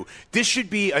to do. This should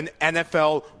be an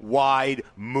NFL-wide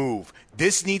move.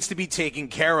 This needs to be taken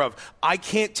care of. I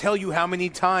can't tell you how many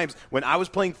times when I was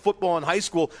playing football in high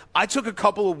school, I took a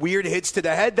couple of weird hits to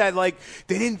the head that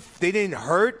they didn't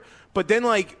hurt, but then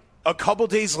a couple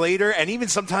days later, and even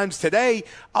sometimes today,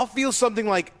 I'll feel something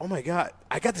like, oh my God,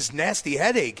 I got this nasty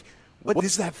headache. What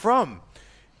is that from?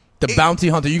 Bounty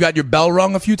Hunter, you got your bell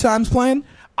rung a few times playing?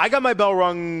 I got my bell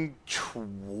rung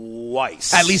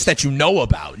twice. At least that you know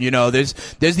about. There's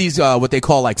these what they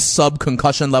call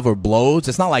sub-concussion level blows.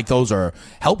 It's not like those are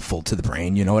helpful to the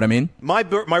brain. You know what I mean? My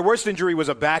worst injury was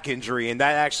a back injury, and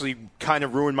that actually kind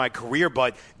of ruined my career.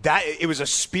 But it was a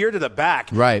spear to the back.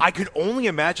 Right. I could only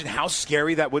imagine how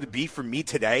scary that would be for me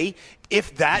today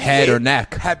if that head or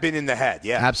neck had been in the head.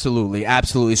 Yeah,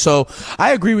 absolutely. So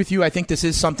I agree with you. I think this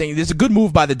is a good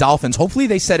move by the Dolphins. Hopefully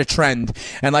they set a trend,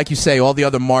 and like you say, all the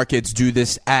other markets do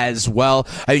this as well.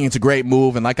 I think it's a great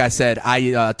move, and like I said,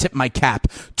 I tip my cap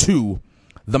to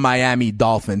the Miami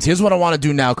Dolphins. Here's what I want to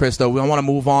do now, Chris, though. I want to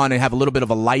move on and have a little bit of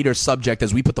a lighter subject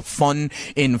as we put the fun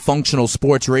in functional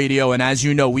sports radio. And as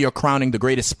you know, we are crowning the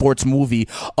greatest sports movie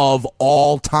of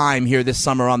all time here this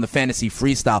summer on the Fantasy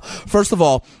Freestyle. First of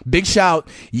all, big shout.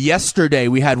 Yesterday,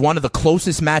 we had one of the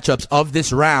closest matchups of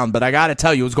this round, but I got to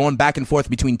tell you, it was going back and forth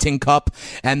between Tin Cup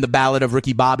and the Ballad of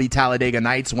Ricky Bobby, Talladega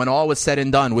Nights. When all was said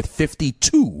and done, with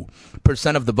 52%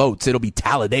 of the votes, it'll be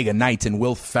Talladega Nights and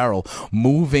Will Ferrell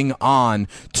moving on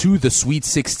to the Sweet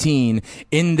 16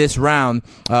 in this round.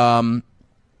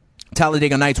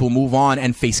 Talladega Nights will move on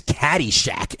and face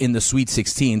Caddyshack in the Sweet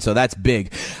 16, so that's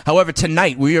big. However,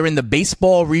 tonight we are in the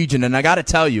baseball region, and I got to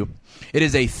tell you, it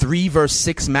is a 3 versus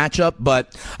 6 matchup,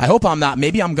 but I hope I'm not.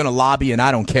 Maybe I'm going to lobby, and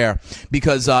I don't care,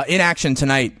 because in action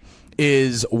tonight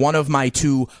is one of my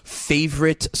 2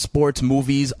 favorite sports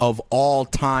movies of all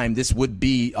time. This would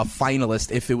be a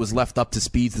finalist if it was left up to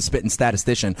Speeds, the Spittin'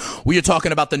 Statistician. We are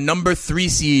talking about the number 3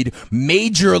 seed,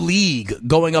 Major League,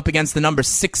 going up against the number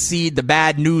 6 seed, the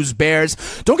Bad News Bears.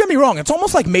 Don't get me wrong. It's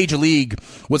almost like Major League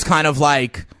was kind of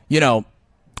like,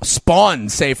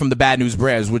 spawned, say, from the Bad News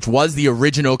Bears, which was the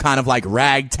original kind of like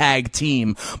ragtag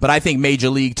team. But I think Major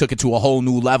League took it to a whole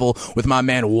new level with my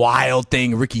man Wild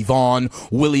Thing, Ricky Vaughn,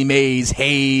 Willie Mays,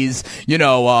 Hayes,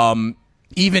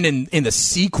 even in the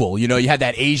sequel, you had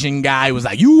that Asian guy who was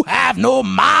like, you have no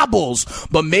marbles.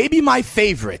 But maybe my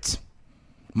favorite,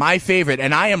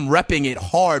 and I am repping it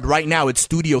hard right now at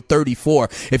Studio 34.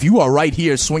 If you are right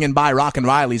here swinging by Rockin'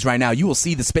 Riley's right now, you will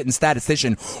see the Spittin'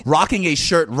 Statistician rocking a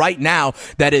shirt right now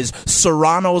that is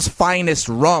Serrano's Finest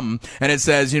Rum. And it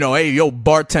says, hey, yo,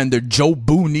 bartender, Joe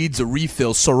Boo needs a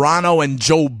refill. Serrano and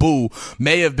Joe Boo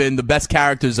may have been the best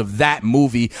characters of that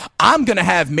movie. I'm going to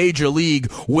have Major League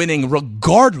winning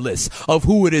regardless of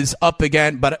who it is up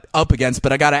against.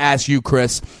 But I got to ask you,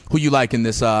 Chris, who you like in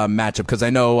this matchup, because I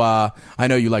know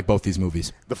you like both these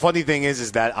movies. The funny thing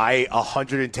is that I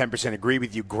 110% agree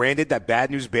with you. Granted that Bad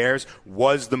News Bears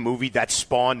was the movie that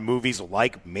spawned movies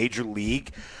like Major League.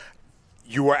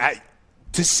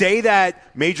 To say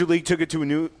that Major League took it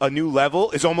to a new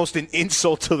level is almost an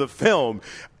insult to the film.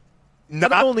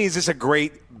 Not only is this a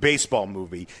great baseball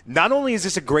movie, not only is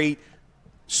this a great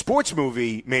sports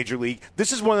movie, Major League,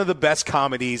 this is one of the best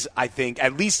comedies, I think,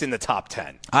 at least in the top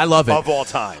 10. I love it. Of all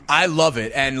time. I love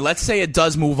it. And let's say it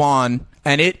does move on,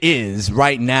 and it is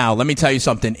right now. Let me tell you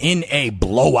something. In a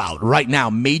blowout right now,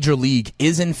 Major League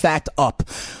is in fact up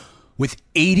with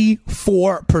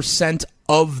 84%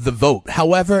 of the vote.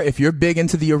 However, if you're big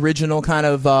into the original kind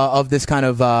of this kind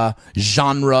of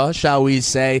genre, shall we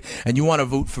say, and you want to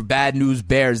vote for Bad News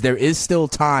Bears, there is still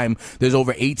time. There's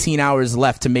over 18 hours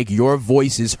left to make your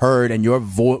voices heard and your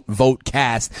vote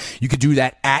cast. You could do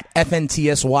that at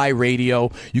FNTSY Radio.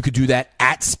 You could do that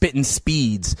at Spittin'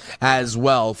 Speeds as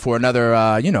well for another,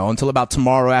 until about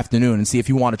tomorrow afternoon, and see if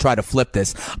you want to try to flip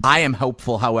this. I am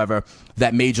hopeful, however,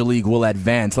 that Major League will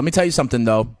advance. Let me tell you something,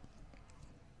 though.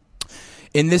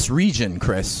 In this region,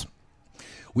 Chris,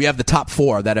 we have the top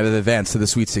 4 that have advanced to the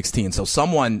Sweet 16. So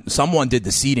someone did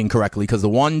the seeding correctly, because the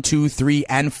 1, 2, 3,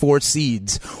 and 4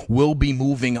 seeds will be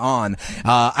moving on.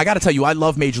 I got to tell you, I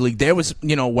love Major League. There was,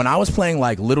 when I was playing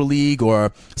like Little League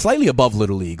or slightly above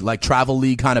Little League, like travel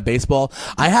league kind of baseball,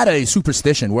 I had a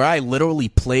superstition where I literally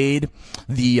played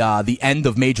the end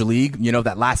of Major League,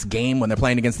 that last game when they're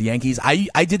playing against the Yankees.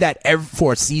 I did that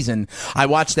for a season. I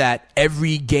watched that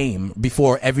every game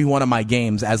before every one of my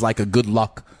games as like a good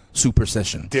luck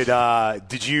superstition.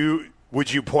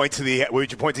 Would you point to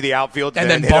the outfield and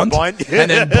then bunt?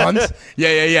 And then bunt?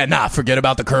 Yeah. Nah, forget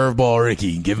about the curveball,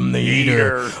 Ricky. Give him the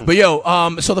eater. But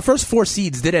so the first 4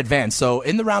 seeds did advance. So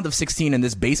in the round of 16 in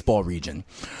this baseball region,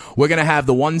 we're gonna have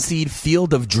the 1 seed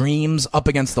Field of Dreams up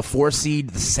against the 4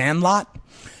 seed The Sandlot.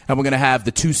 And we're going to have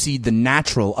the 2 seed, The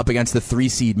Natural, up against the 3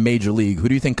 seed Major League. Who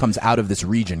do you think comes out of this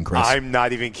region, Chris? I'm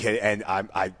not even kidding. And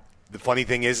the funny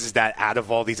thing is that out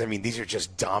of all these, these are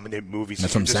just dominant movies.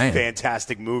 That's what I'm saying.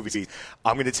 Fantastic movies.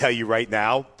 I'm going to tell you right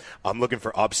now, I'm looking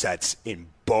for upsets in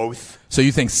both. So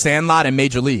you think Sandlot and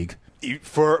Major League?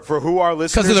 For who our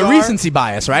listeners are? Because of the recency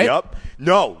bias, right? Yep.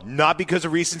 No, not because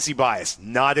of recency bias.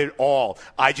 Not at all.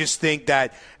 I just think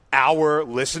that our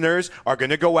listeners are going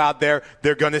to go out there.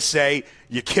 They're going to say,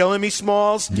 "You're killing me,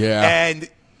 Smalls." Yeah. And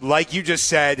like you just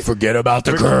said, forget about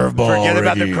the curveball. Forget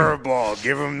about the Ricky. curveball.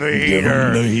 Give him the Give heater.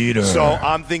 him the heater. So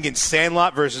I'm thinking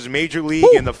Sandlot versus Major League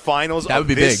in the finals. That would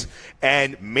be this, big.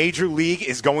 And Major League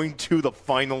is going to the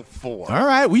Final Four. All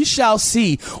right, we shall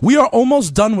see. We are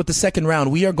almost done with the second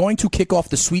round. We are going to kick off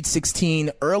the Sweet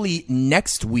 16 early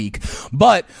next week.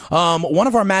 But one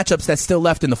of our matchups that's still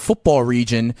left in the football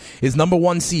region is number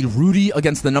 1 seed Rudy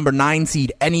against the number 9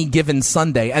 seed Any Given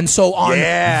Sunday. And so on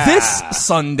this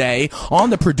Sunday,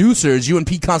 on the producers, you and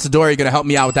Pete Considori are going to help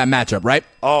me out with that matchup, right?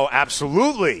 Oh,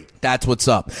 absolutely. That's what's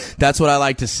up. That's what I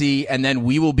like to see. And then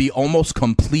we will be almost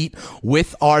complete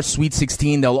with our Sweet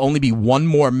 16. There'll only be one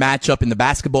more matchup in the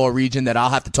basketball region that I'll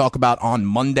have to talk about on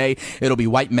Monday. It'll be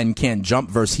White Men Can't Jump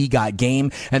versus He Got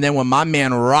Game. And then when my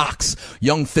man Rocks,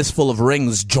 Young Fistful of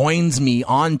Rings, joins me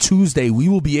on Tuesday, we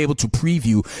will be able to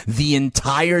preview the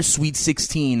entire Sweet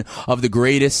 16 of the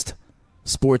greatest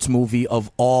sports movie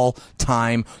of all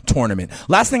time tournament.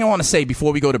 Last thing I want to say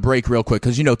before we go to break real quick,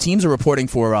 because, teams are reporting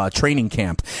for training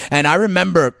camp. And I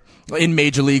remember in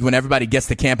Major League when everybody gets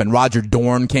to camp and Roger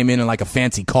Dorn came in like a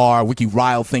fancy car, Wiki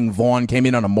Ryle Thing Vaughn came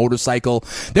in on a motorcycle.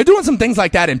 They're doing some things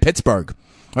like that in Pittsburgh.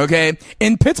 Okay,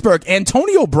 in Pittsburgh,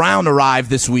 Antonio Brown arrived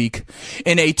this week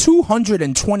in a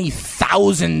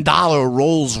 $220,000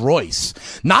 Rolls Royce.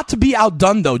 Not to be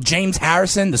outdone, though, James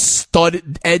Harrison, the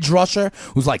stud edge rusher,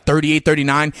 who's like 38,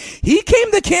 39, he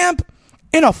came to camp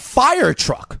in a fire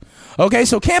truck. Okay,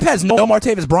 so camp has no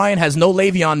Martavis Bryant, has no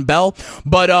Le'Veon Bell,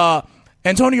 but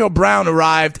Antonio Brown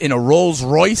arrived in a Rolls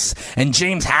Royce, and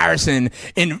James Harrison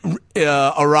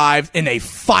arrived in a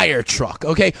fire truck.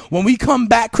 Okay, when we come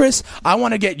back, Chris, I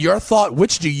want to get your thought.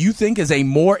 Which do you think is a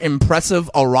more impressive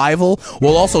arrival?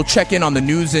 We'll also check in on the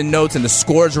news and notes and the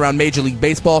scores around Major League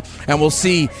Baseball, and we'll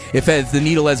see if the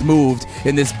needle has moved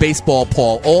in this baseball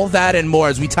poll. All that and more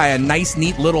as we tie a nice,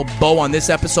 neat little bow on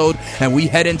this episode, and we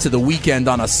head into the weekend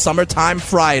on a summertime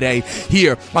Friday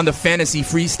here on the Fantasy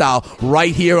Freestyle,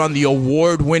 right here on the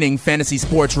award-winning Fantasy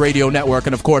Sports Radio Network,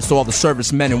 and of course to all the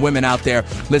servicemen and women out there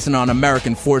listening on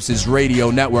American Forces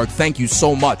Radio Network. Thank you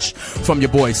so much from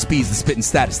your boy Speeds, the Spitting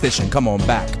Statistician. Come on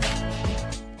back.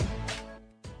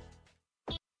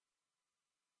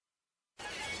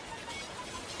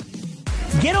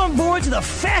 Get on board to the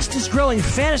fastest growing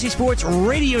fantasy sports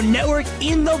radio network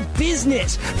in the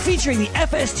business. Featuring the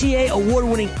FSTA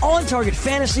award-winning On-Target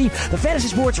Fantasy, the Fantasy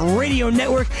Sports Radio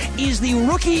Network is the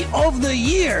Rookie of the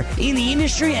Year in the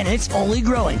industry, and it's only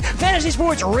growing. Fantasy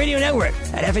Sports Radio Network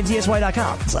at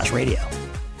FNTSY.com/radio.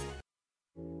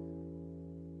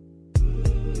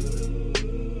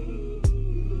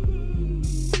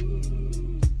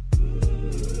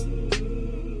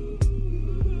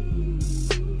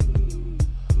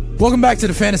 Welcome back to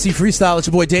the Fantasy Freestyle. It's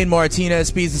your boy Dane Martinez,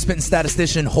 Speeds the Spitting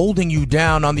Statistician, holding you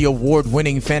down on the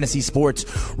award-winning Fantasy Sports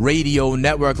Radio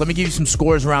Network. Let me give you some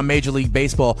scores around Major League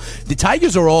Baseball. The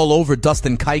Tigers are all over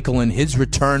Dustin Keuchel in his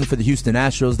return for the Houston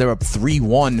Astros. They're up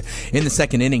 3-1 in the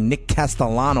second inning. Nick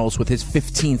Castellanos with his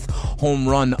 15th home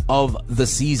run of the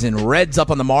season. Reds up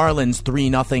on the Marlins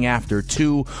 3-0 after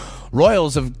 2.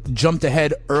 Royals have jumped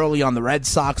ahead early on the Red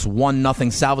Sox, 1-0.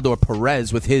 Salvador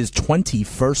Perez with his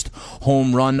 21st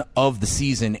home run of the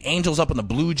season. Angels up on the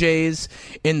Blue Jays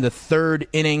in the third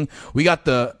inning. We got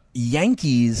the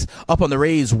Yankees up on the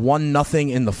Rays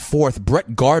 1-0 in the fourth.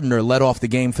 Brett Gardner led off the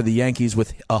game for the Yankees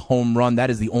with a home run. That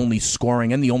is the only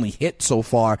scoring and the only hit so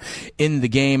far in the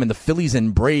game. And the Phillies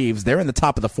and Braves, they're in the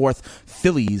top of the fourth.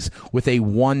 Phillies with a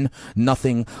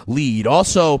 1-0 lead.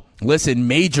 Also, listen,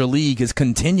 Major League is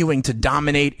continuing to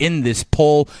dominate in this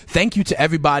poll. Thank you to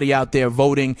everybody out there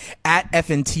voting at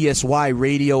FNTSY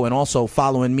Radio and also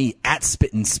following me at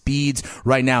Spittin' Speeds.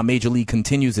 Right now, Major League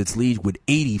continues its lead with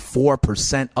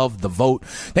 84% of the vote.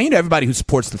 Thank you to everybody who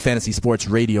supports the Fantasy Sports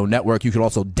Radio Network. You can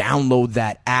also download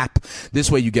that app. This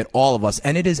way you get all of us,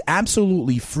 and it is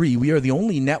absolutely free. We are the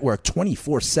only network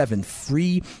 24/7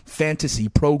 free fantasy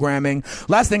programming.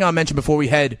 Last thing I'll mention before we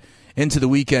head into the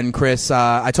weekend, Chris,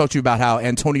 I talked to you about how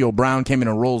Antonio Brown came in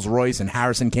a Rolls Royce and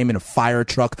Harrison came in a fire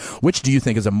truck. Which do you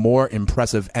think is a more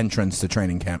impressive entrance to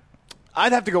training camp?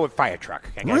 I'd have to go with fire truck.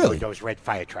 I gotta Really? go with those red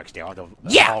fire trucks there. All the,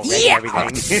 Yeah, all red yeah. and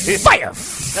everything. Fire.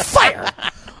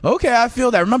 Okay, I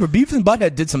feel that. Remember, Beavis and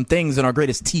Butthead did some things in our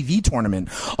greatest TV tournament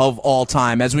of all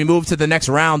time. As we move to the next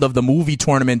round of the movie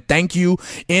tournament, thank you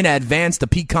in advance to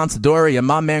Pete Considori and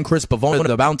my man Chris Pavone,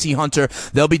 the Bounty Hunter.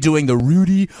 They'll be doing the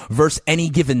Rudy versus Any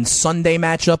Given Sunday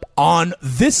matchup on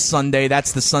this Sunday.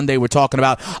 That's the Sunday we're talking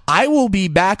about. I will be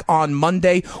back on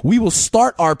Monday. We will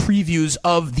start our previews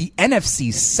of the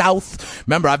NFC South.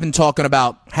 Remember, I've been talking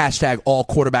about hashtag all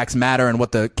quarterbacks matter and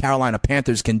what the Carolina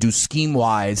Panthers can do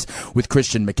scheme-wise with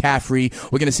Christian McCaffrey.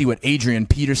 We're going to see what Adrian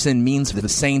Peterson means for the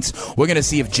Saints. We're going to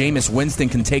see if Jameis Winston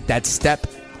can take that step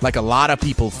like a lot of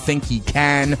people think he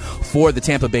can for the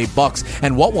Tampa Bay Bucks.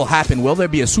 And what will happen? Will there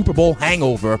be a Super Bowl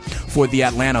hangover for the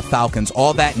Atlanta Falcons?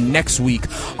 All that next week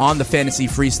on the Fantasy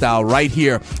Freestyle right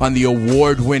here on the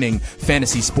award-winning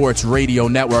Fantasy Sports Radio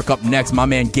Network. Up next, my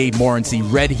man Gabe Morency,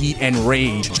 Red Heat and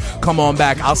Rage. Come on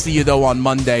back. I'll see you, though, on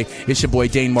Monday. It's your boy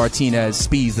Dane Martinez,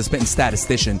 Speeds, the Spittin'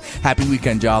 Statistician. Happy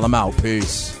weekend, y'all. I'm out.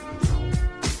 Peace.